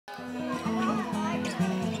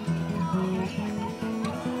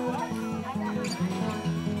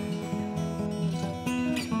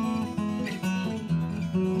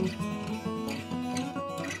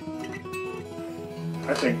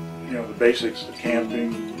I think, the basics, the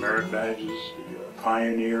camping, merit badges, the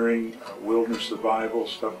pioneering, wilderness survival,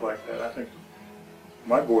 stuff like that. I think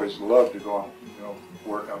my boys love to go out,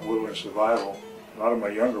 work on wilderness survival. A lot of my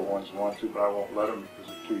younger ones want to, but I won't let them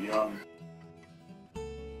because they're too young.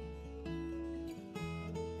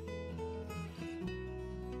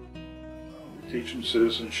 We teach them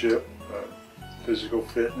citizenship, physical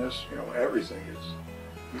fitness, everything.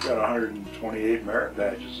 We've got 128 merit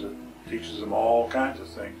badges that teaches them all kinds of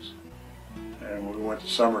things. And when we went to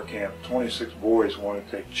summer camp, 26 boys wanted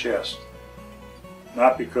to take chess.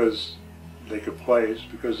 Not because they could play, it's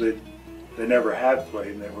because they never had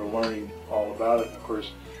played and they were learning all about it. And of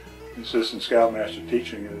course, the assistant scoutmaster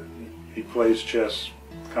teaching it, he plays chess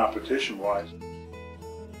competition-wise.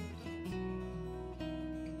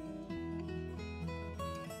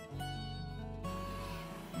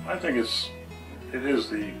 I think it is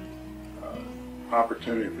the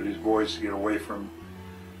opportunity for these boys to get away from,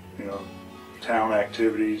 town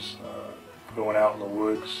activities, going out in the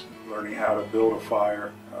woods, learning how to build a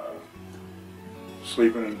fire,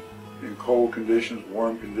 sleeping in cold conditions,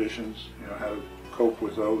 warm conditions, how to cope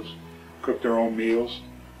with those, cook their own meals.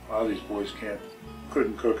 A lot of these boys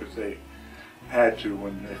couldn't cook if they had to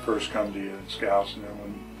when they first come to you in Scouts, and then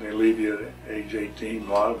when they leave you at age 18,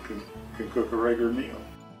 a lot of them can cook a regular meal.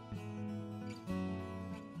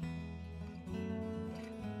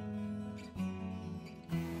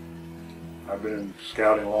 I've been in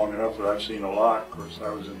scouting long enough that I've seen a lot. Of course, I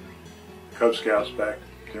was in Cub Scouts back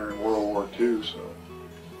during World War II, so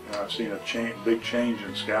I've seen a big change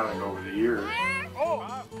in scouting over the years.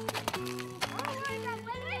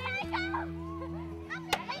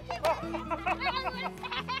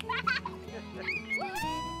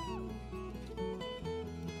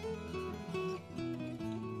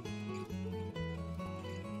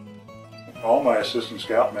 All my assistant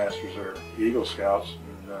scoutmasters are Eagle Scouts, and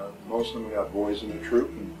most of them got boys in the troop,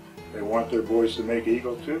 and they want their boys to make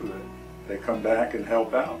Eagle too. They come back and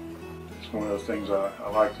help out. It's one of the things I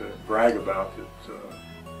like to brag about, that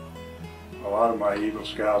a lot of my Eagle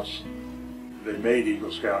Scouts, they made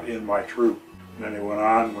Eagle Scout in my troop. And then they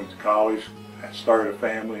went to college, started a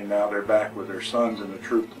family, and now they're back with their sons in the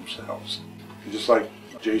troop themselves. And just like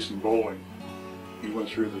Jason Bowling, he went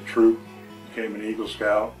through the troop, became an Eagle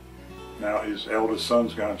Scout. Now his eldest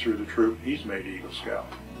son's gone through the troop, he's made Eagle Scout.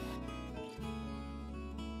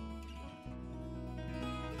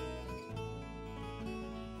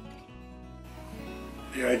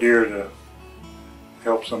 The idea to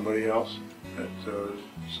help somebody else, that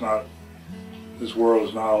this world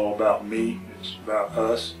is not all about me, it's about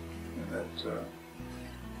us, and that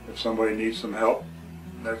if somebody needs some help,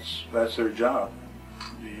 that's their job.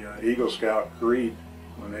 The Eagle Scout creed,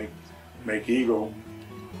 when they make Eagle,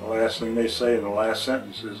 the last thing they say in the last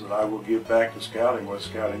sentence is that I will give back to scouting what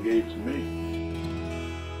scouting gave to me.